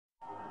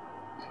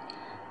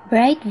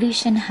Bright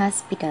Vision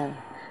Hospital,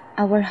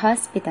 our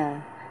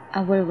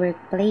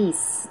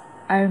workplace,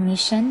 our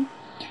mission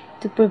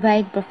to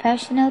provide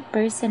professional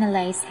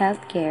personalized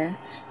healthcare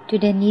to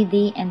the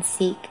needy and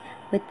sick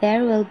with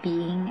their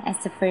well-being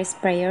as the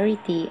first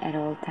priority at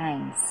all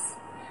times.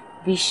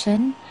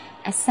 Vision,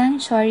 a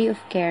sanctuary of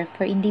care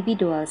for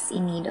individuals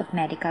in need of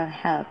medical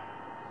help.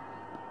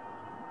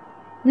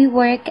 We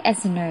work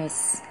as a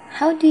nurse.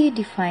 How do you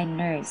define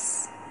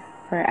nurse?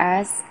 For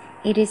us,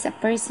 it is a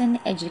person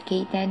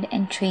educated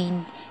and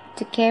trained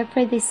to care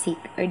for the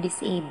sick or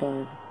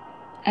disabled.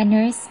 A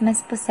nurse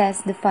must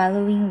possess the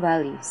following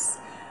values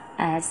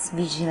as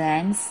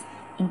vigilance,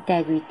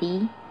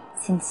 integrity,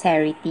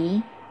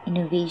 sincerity,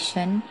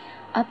 innovation,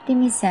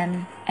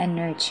 optimism, and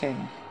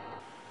nurture.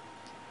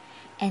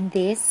 And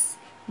this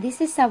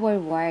is our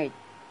ward,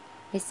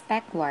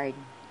 Respect Ward,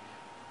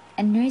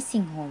 a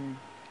nursing home,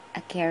 a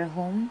care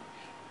home,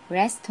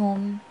 rest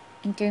home,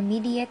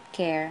 intermediate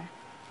care,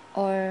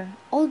 or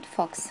old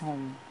folks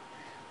home.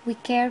 We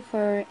care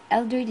for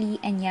elderly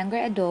and younger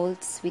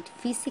adults with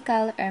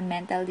physical or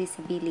mental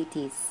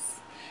disabilities.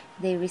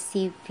 They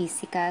receive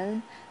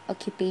physical,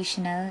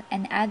 occupational,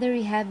 and other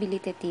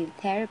rehabilitative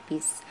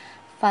therapies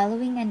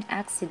following an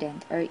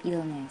accident or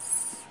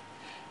illness.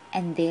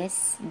 And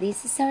this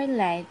is our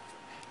life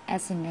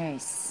as a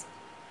nurse.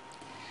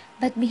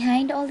 But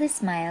behind all the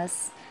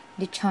smiles,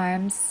 the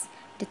charms,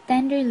 the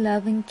tender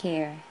love and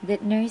care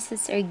that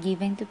nurses are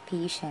giving to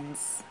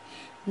patients,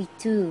 we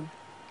too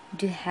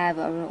do have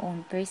our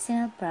own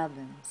personal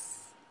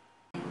problems.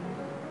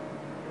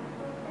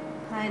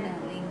 Hi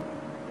darling,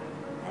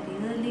 I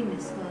really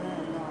miss her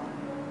a lot.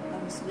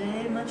 I was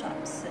very much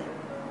upset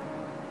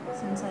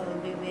since I will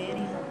be very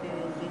happy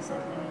we will be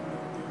settling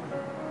in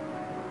India.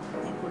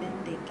 I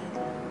couldn't take it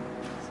long,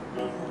 so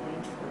please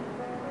arrange for it.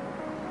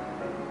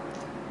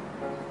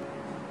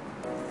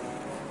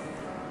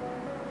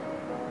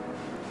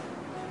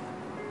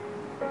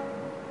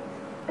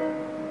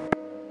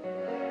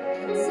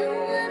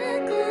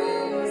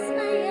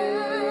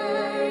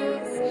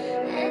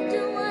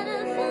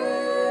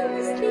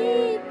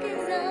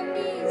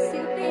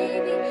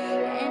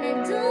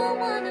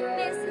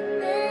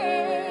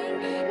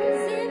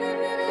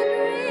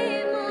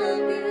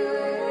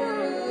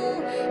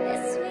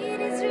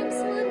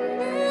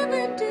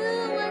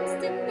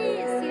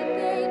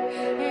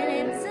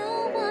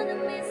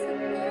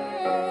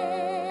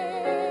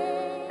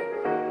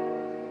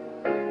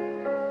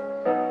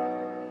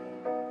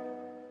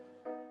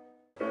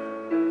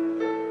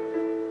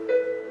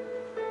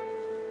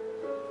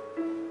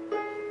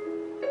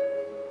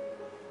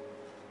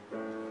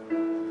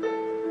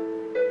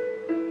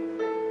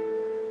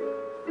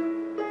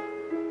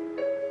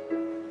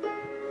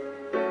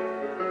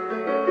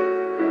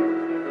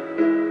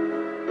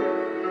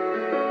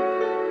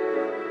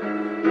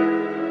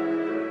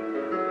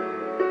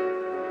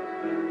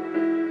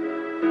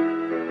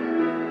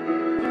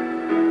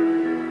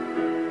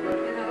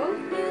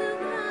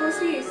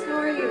 How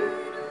are you?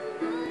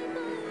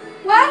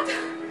 What?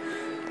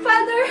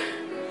 Father?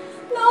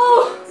 No!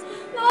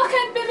 No, I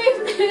can't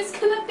believe this.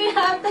 Cannot be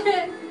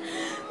happen.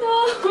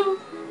 No!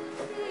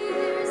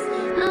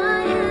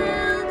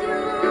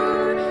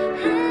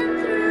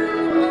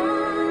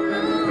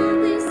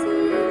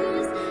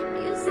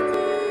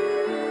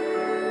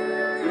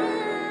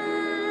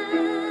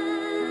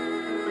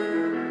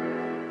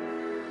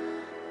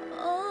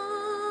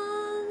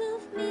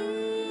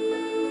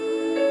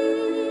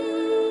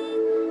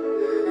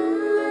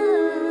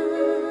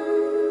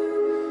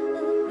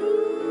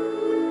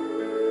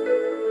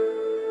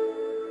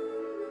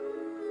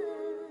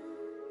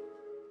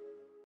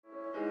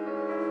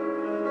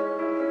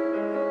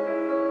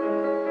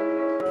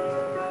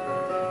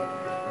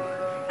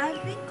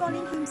 I've been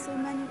calling him so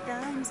many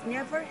times,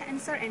 never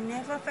answer and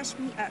never fetch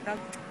me a dog.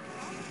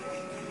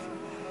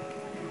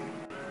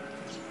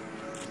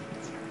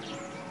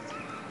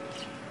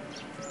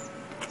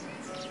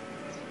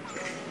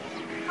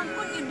 How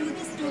could you do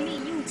this to me,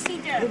 you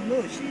cheater? Oh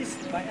no, she's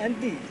my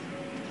auntie.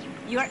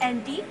 Your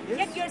auntie? Yes.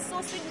 Yet you're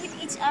so sweet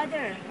with each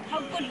other. How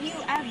could you?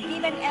 I've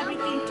given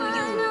everything to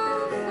you.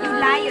 You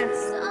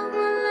liars.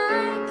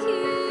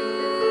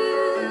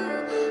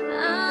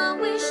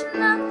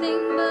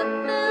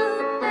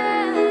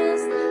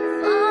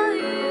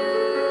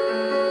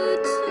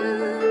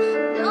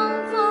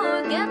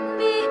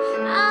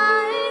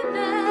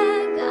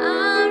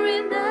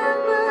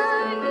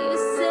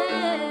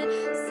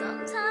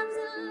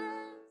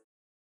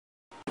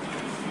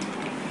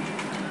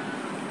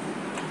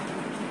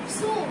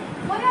 So,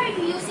 why are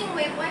you using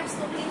wet wipes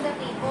to clean the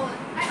table?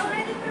 I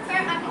already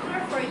prepared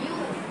epicure for you.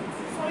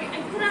 Sorry,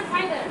 I couldn't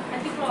find it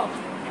at the club,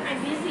 and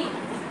I'm busy.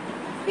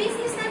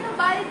 Busy is not a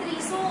valid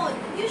reason.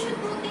 You should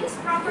do things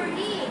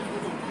properly.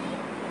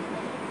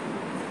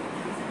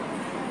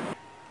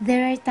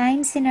 There are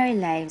times in our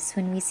lives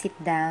when we sit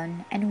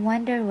down and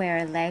wonder where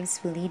our lives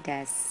will lead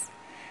us.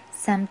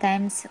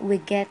 Sometimes we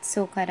get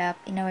so caught up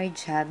in our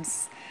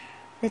jobs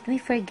that we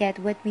forget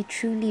what we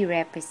truly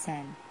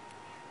represent.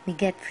 We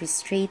get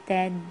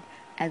frustrated,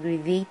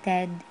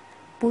 aggravated,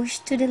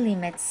 pushed to the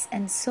limits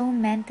and so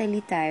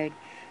mentally tired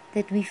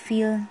that we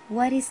feel,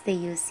 what is the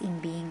use in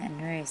being a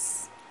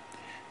nurse?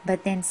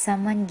 But then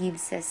someone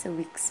gives us a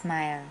weak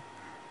smile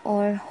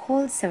or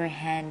holds our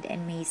hand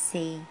and may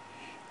say,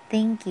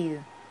 "Thank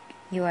you,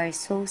 you are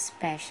so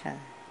special."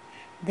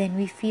 Then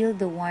we feel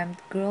the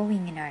warmth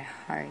growing in our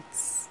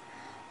hearts.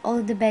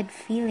 All the bad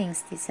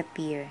feelings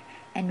disappear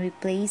and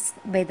replaced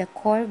by the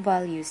core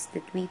values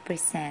that we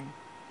present: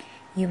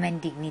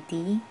 human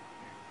dignity,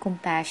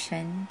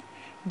 compassion,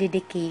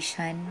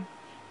 dedication,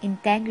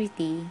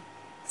 integrity,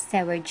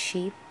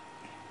 stewardship,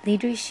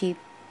 leadership,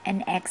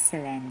 and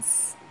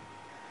excellence.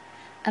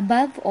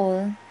 Above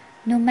all,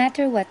 no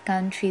matter what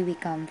country we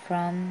come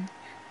from,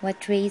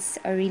 what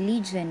race or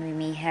religion we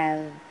may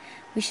have,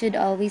 we should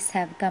always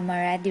have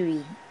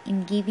camaraderie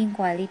in giving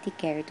quality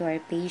care to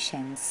our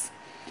patients,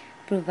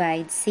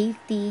 provide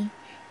safety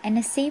and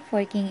a safe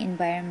working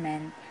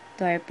environment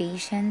to our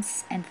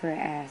patients and for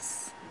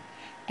us.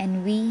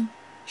 And we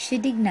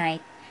should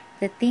ignite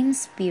the team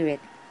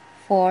spirit,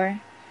 for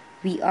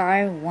we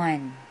are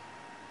one.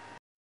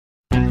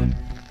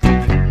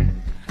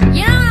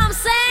 You know what I'm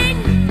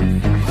saying?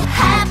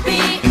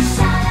 Happy,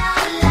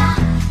 sha-la-la.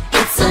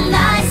 It's so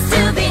nice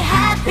to be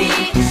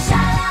happy,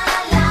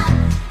 sha-la-la.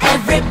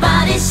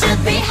 Everybody should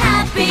be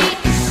happy,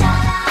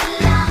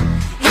 sha-la-la.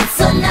 It's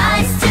so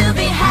nice to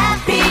be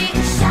happy,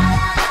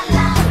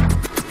 sha-la-la.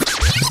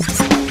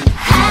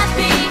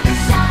 Happy,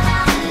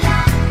 sha-la-la.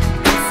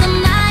 It's so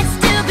nice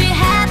to be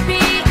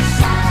happy,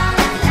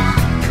 sha-la-la.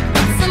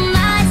 It's so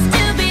nice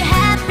to be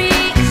happy,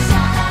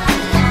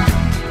 sha-la-la.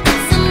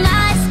 It's so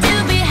nice to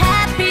be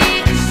happy,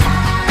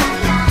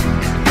 sha-la-la.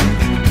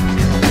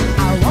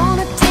 I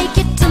wanna take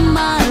it to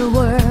my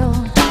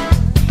world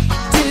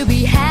to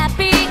be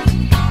happy,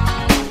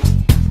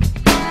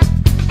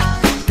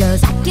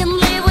 'cause I can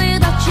live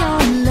without your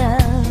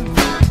love.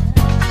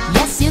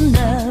 Yes, you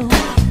know,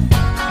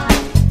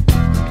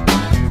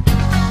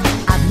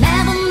 I've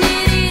never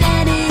needed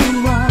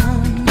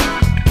anyone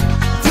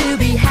to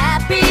be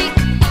happy,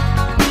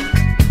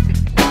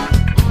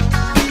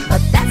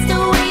 but that's the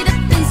way that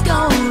things go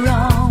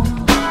wrong.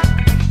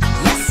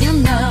 Yes, you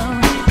know,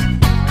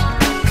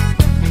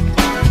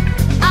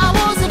 I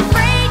was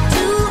afraid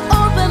to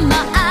open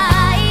my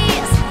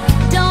eyes.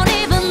 Don't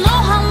even know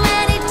how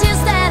many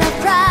tears that I've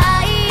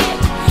cried.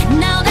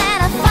 Now that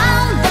I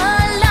found the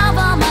love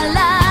of my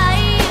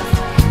life,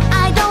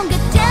 I don't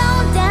get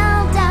down,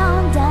 down, down,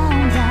 down,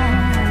 down.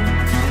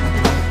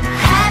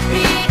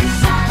 Happy,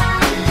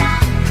 sha-la-la.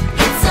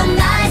 It's so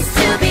nice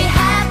to be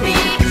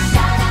happy,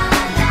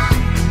 sha-la-la.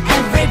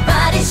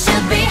 Everybody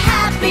should be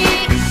happy,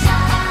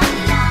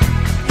 sha-la-la.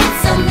 It's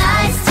so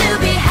nice to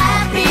be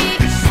happy,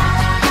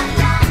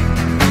 sha-la-la.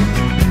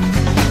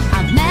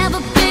 I've never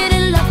been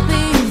in love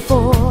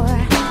before,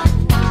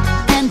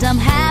 and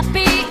I'm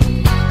happy,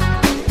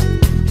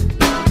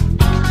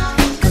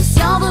 'cause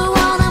you're the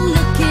one I'm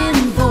looking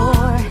for.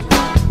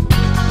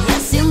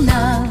 Yes, you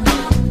know,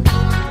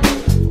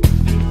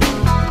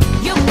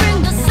 you bring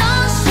the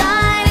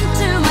sunshine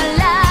into my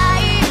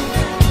life.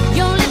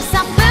 Your lips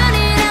are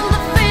burning and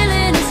the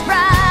feeling is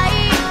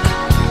right.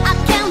 I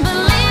can't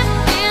believe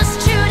it's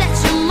true that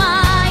you're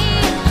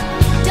mine.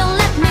 Don't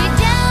let me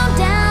down,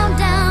 down,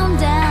 down,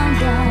 down,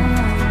 down.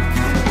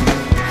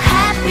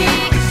 Happy,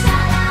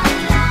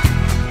 sha-la-la.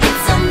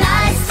 It's so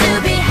nice to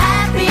be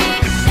happy,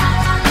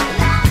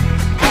 sha-la-la.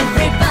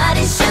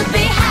 Everybody should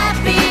be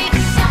happy,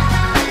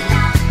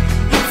 sha-la-la.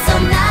 It's so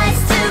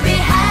nice to be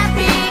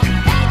happy.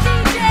 Hey,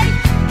 DJ,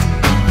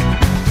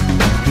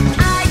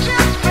 I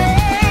just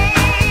pray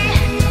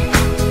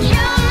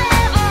you'll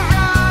never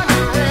run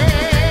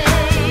away.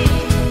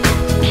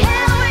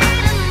 Can't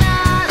wait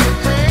another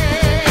day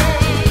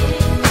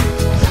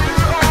to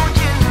hold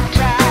you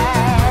tight,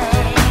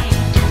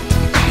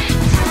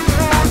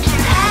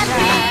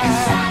 happy,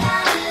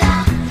 sha-la-la.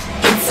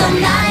 It's so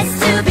nice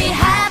to be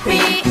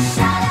happy,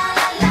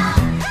 sha-la-la.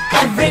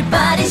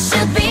 Everybody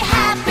should be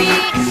happy,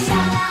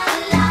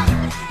 sha-la-la.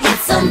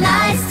 It's so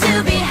nice to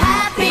be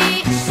happy,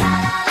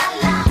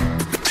 sha-la-la.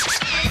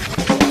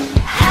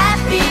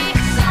 Happy,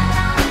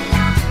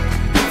 sha-la-la.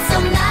 It's so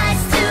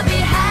nice to be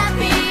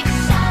happy,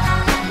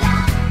 sha-la-la.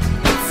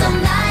 It's so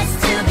nice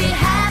to be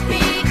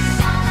happy,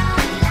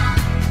 sha-la-la.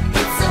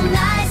 It's so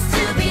nice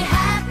to be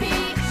happy,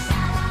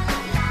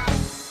 sha-la-la.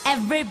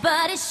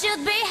 Everybody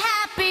should be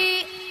happy.